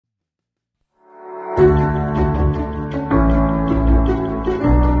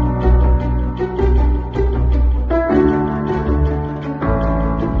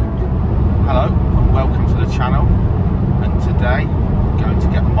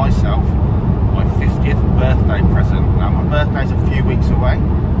birthday present. Now my birthday's a few weeks away,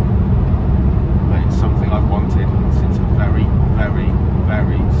 but it's something I've wanted since a very, very,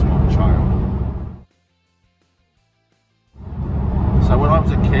 very small child. So when I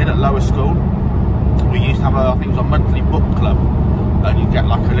was a kid at lower school, we used to have I think it was a monthly book club, and you'd get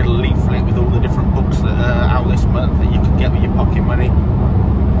like a little leaflet with all the different books that are out this month that you could get with your pocket money.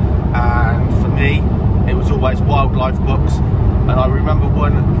 And for me, it was always wildlife books. And I remember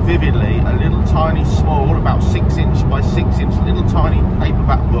one vividly, a little tiny small, about 6 inch by 6 inch, little tiny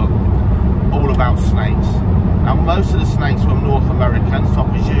paperback book, all about snakes. Now most of the snakes were North American, so I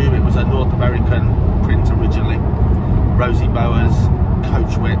presume it was a North American print originally. Rosy boas,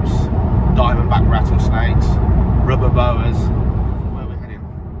 coach whips, diamondback rattlesnakes, rubber boas. Where we're heading?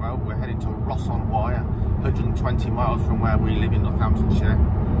 Well, we're heading to Ross-on-Wye, 120 miles from where we live in Northamptonshire.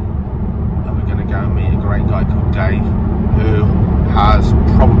 And we're going to go and meet a great guy called Dave, who has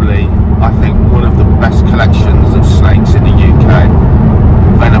probably, I think, one of the best collections of snakes in the UK,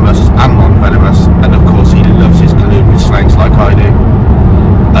 venomous and non-venomous, and of course he loves his colubrid snakes like I do,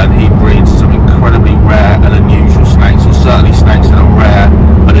 and he breeds some incredibly rare and unusual snakes, or certainly snakes that are rare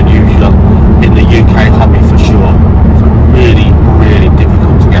and unusual in the UK hobby for sure. So really, really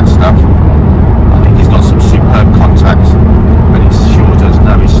difficult to get stuff. I think he's got some superb contacts, but he sure does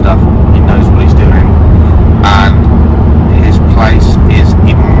know his stuff. He knows what he's doing, and his place is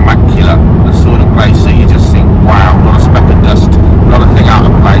immaculate. The sort of place that you just think, wow, not a speck of dust, not a thing out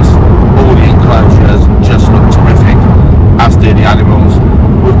of place. All the enclosures just look terrific, as do the animals.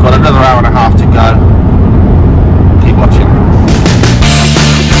 We've got another hour and a half to go. Keep watching.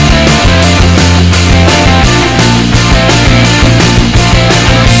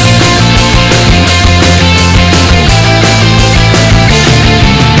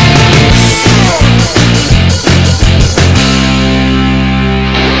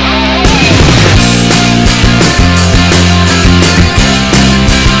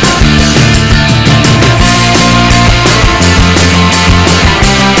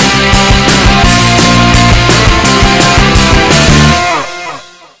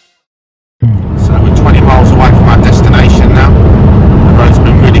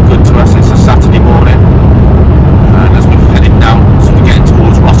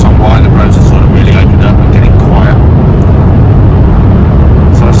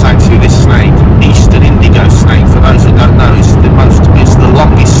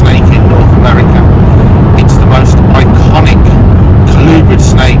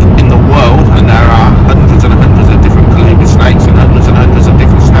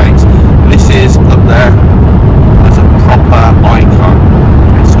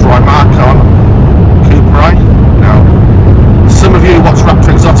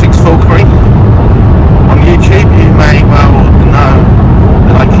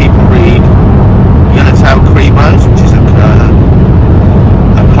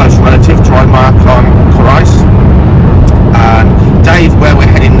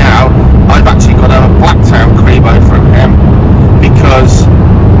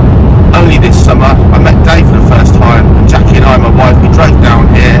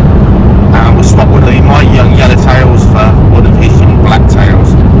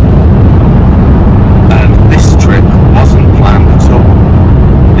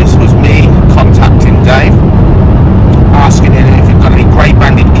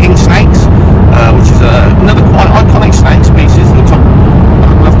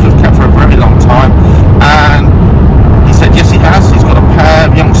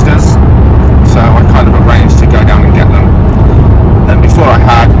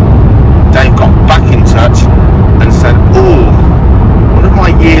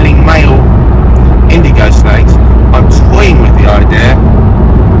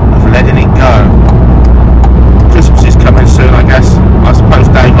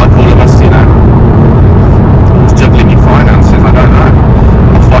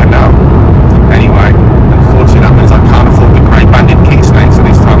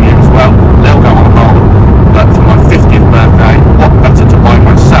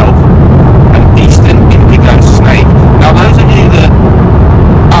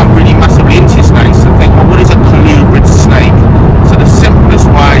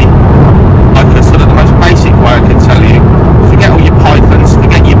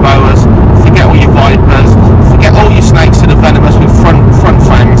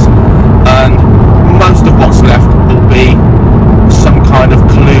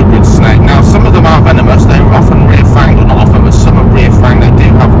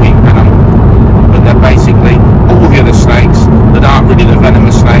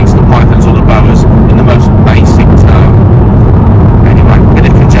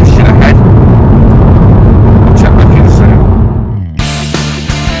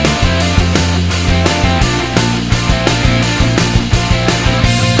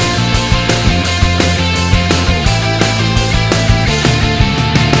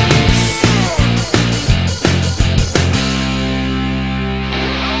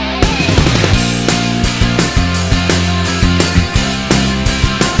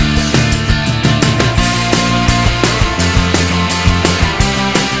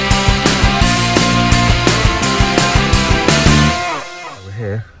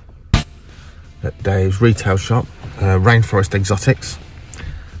 Dave's retail shop, Rainforest Exotics.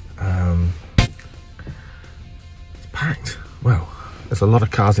 It's packed. Well, there's a lot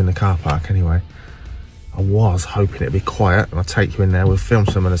of cars in the car park anyway. I was hoping it'd be quiet, and I'll take you in there. We'll film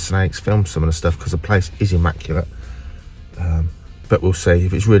some of the snakes, film some of the stuff, because the place is immaculate. But we'll see.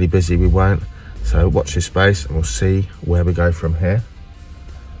 If it's really busy, we won't. So watch this space, and we'll see where we go from here.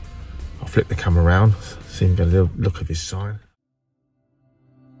 I'll flip the camera around, see him get a little look of his sign.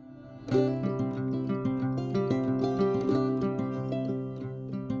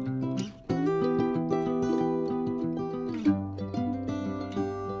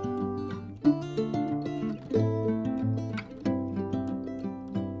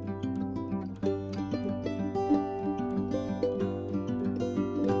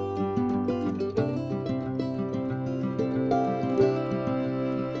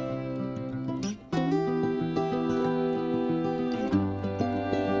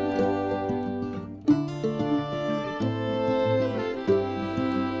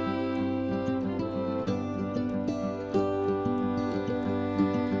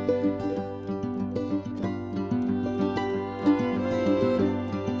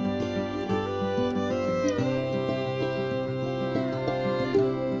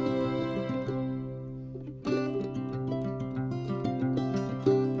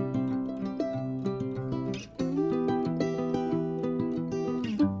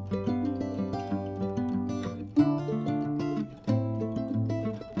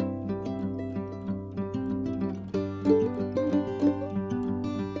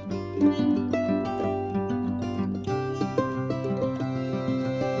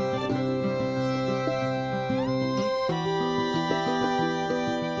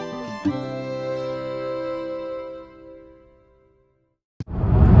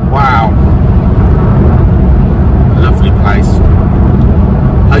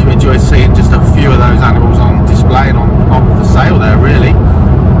 Seeing just a few of those animals on display and on for sale there, really,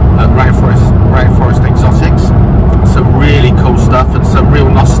 at Rainforest Exotics. Some really cool stuff and some real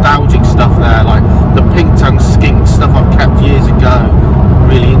nostalgic stuff there, like the pink tongue skink stuff I've kept years ago,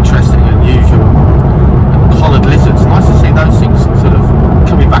 really interesting and unusual. And collared lizards, nice to see those things sort of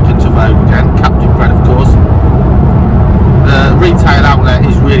coming back into vogue again. Captive bred, of course. The retail outlet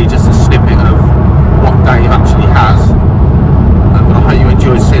is really just a snippet of what Dave actually has. But I hope you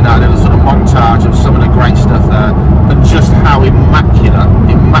enjoyed seeing that little sort of montage of some of the great stuff there, and just how immaculate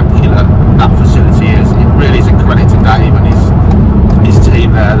that facility is. It really is a credit to Dave and his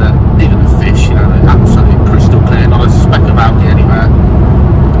team there, that even the fish, you know, they're absolutely crystal clear, not a speck of algae anywhere.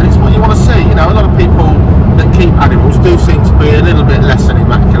 And it's what you want to see, you know. A lot of people that keep animals do seem to be a little bit less than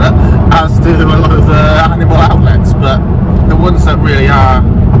immaculate, as do a lot of the animal outlets, but the ones that really are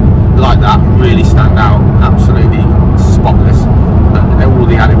like that really stand out, absolutely spotless. All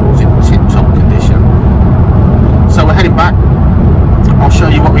the animals in tip-top condition. So we're heading back. I'll show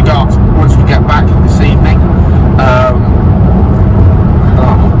you what we got once we get back this evening. Oh,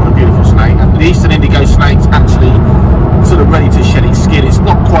 what a beautiful snake. The Eastern Indigo Snake's actually sort of ready to shed its skin. It's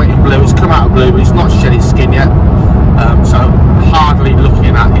not quite in blue, it's come out of blue, but it's not shed its skin yet. So hardly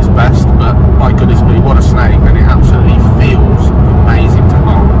looking at his best, but my goodness me, what a snake, and it absolutely feels amazing to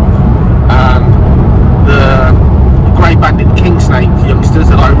hold. And the grey banded king snake youngsters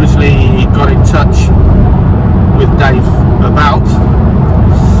that I originally got in touch with Dave about,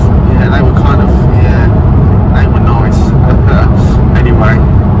 yeah, they were kind of, yeah, they were nice. Anyway,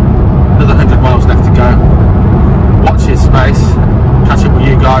 another 100 miles left to go. Watch this space, catch up with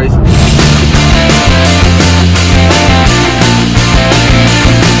you guys.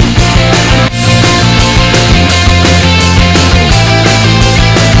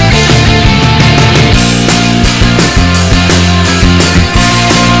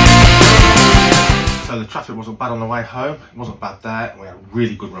 Traffic wasn't bad on the way home, it wasn't bad there, and we had a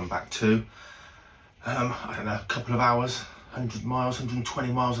really good run back too. I don't know, a couple of hours, 100 miles,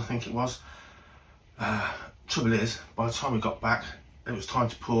 120 miles I think it was. Trouble is, by the time we got back, it was time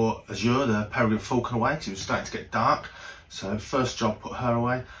to put Azure, the peregrine falcon, away, because it was starting to get dark. So first job, put her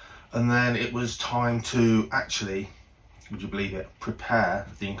away, and then it was time to actually, would you believe it, prepare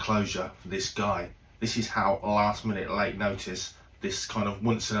the enclosure for this guy. This is how last minute, late notice, this kind of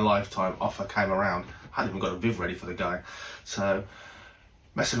once in a lifetime offer came around. I hadn't even got a viv ready for the guy. So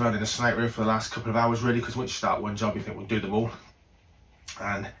messing around in the snake room for the last couple of hours really, because once you start one job you think we'll do them all.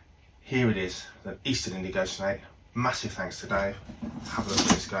 And here it is, the Eastern Indigo Snake. Massive thanks to Dave. Have a look at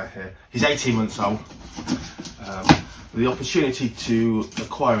this guy here. He's 18 months old. The opportunity to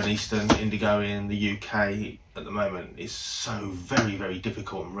acquire an Eastern Indigo in the UK at the moment is so very, very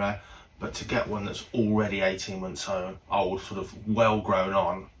difficult and rare. But to get one that's already 18 months old, sort of well grown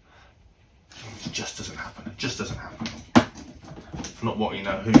on, It just doesn't happen. It just doesn't happen. Not what you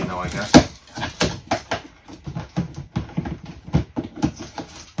know, who you know, I guess.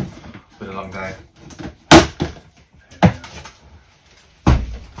 Been a long day.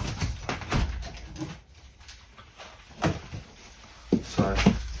 So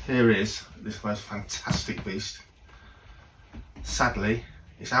here is this most fantastic beast. Sadly,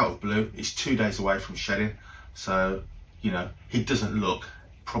 it's out of blue. It's 2 days away from shedding. So, you know, he doesn't look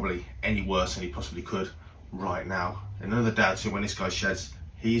probably any worse than he possibly could right now. Another day or two when this guy sheds,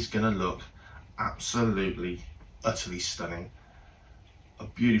 he's gonna look absolutely, utterly stunning. A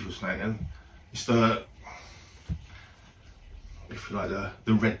beautiful snake, and it's the, if you like,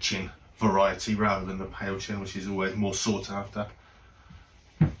 the red chin variety rather than the pale chin, which is always more sought after.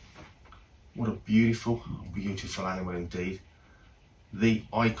 What a beautiful, beautiful animal indeed. The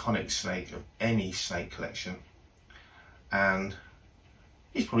iconic snake of any snake collection, and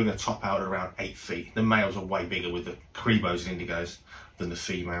he's probably going to top out at around 8 feet. The males are way bigger with the crebos and indigos than the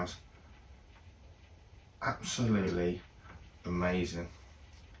females. Absolutely amazing.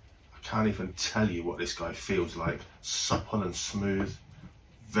 I can't even tell you what this guy feels like. Supple and smooth,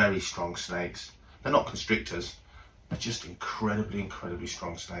 very strong snakes. They're not constrictors, they're just incredibly, incredibly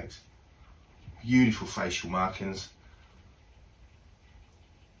strong snakes. Beautiful facial markings.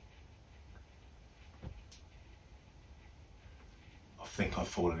 I think I've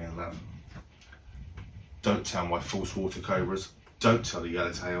fallen in love. Don't tell my false water cobras. Don't tell the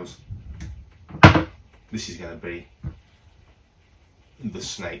yellowtails. This is going to be the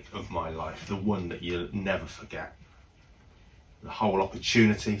snake of my life. The one that you'll never forget. The whole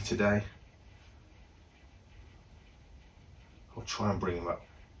opportunity today. I'll try and bring him up.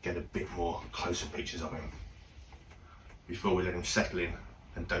 Get a bit more closer pictures of him before we let him settle in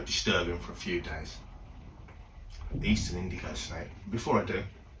and don't disturb him for a few days. Eastern indigo snake. Before I do,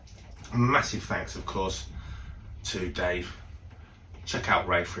 a massive thanks of course to Dave. Check out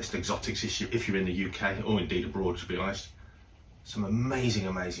Rainforest Exotics if you're in the UK or indeed abroad, to be honest. Some amazing,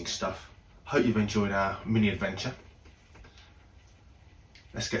 amazing stuff. Hope you've enjoyed our mini adventure.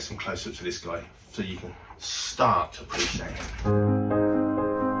 Let's get some close-ups of this guy so you can start to appreciate him.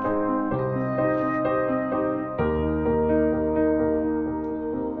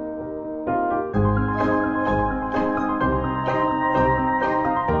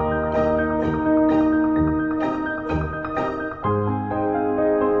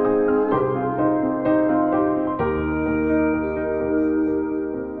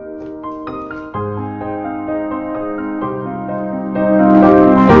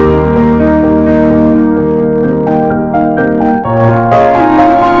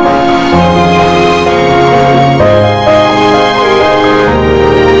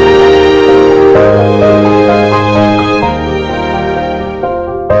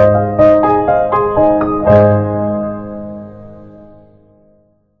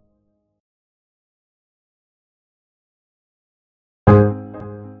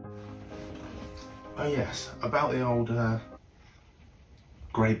 Oh yes, about the old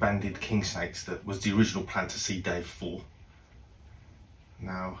grey-banded king snakes that was the original plan to see Dave for.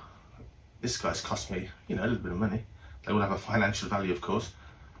 Now, this guy's cost me, you know, a little bit of money. They will have a financial value, of course.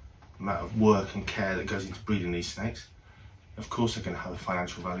 The amount of work and care that goes into breeding these snakes. Of course they're going to have a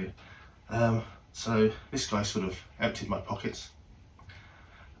financial value. So this guy sort of emptied my pockets.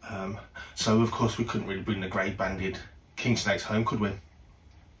 So of course we couldn't really bring the grey-banded king snakes home, could we?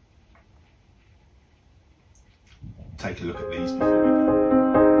 Take a look at these before we go.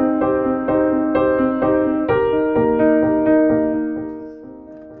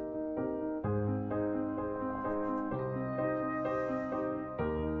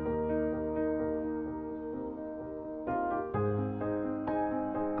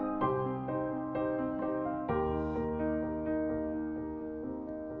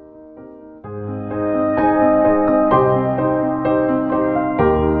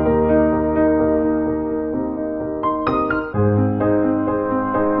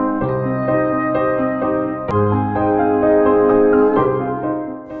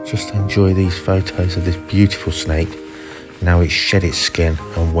 Just enjoy these photos of this beautiful snake. Now it's shed its skin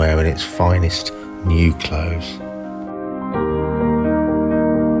and wearing its finest new clothes.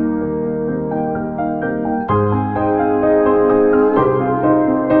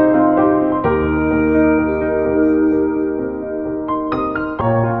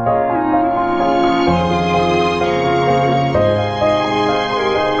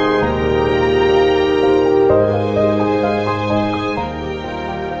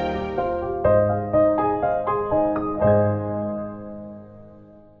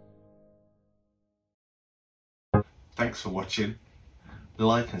 Thanks for watching.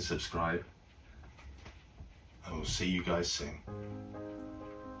 Like and subscribe. and we'll see you guys soon.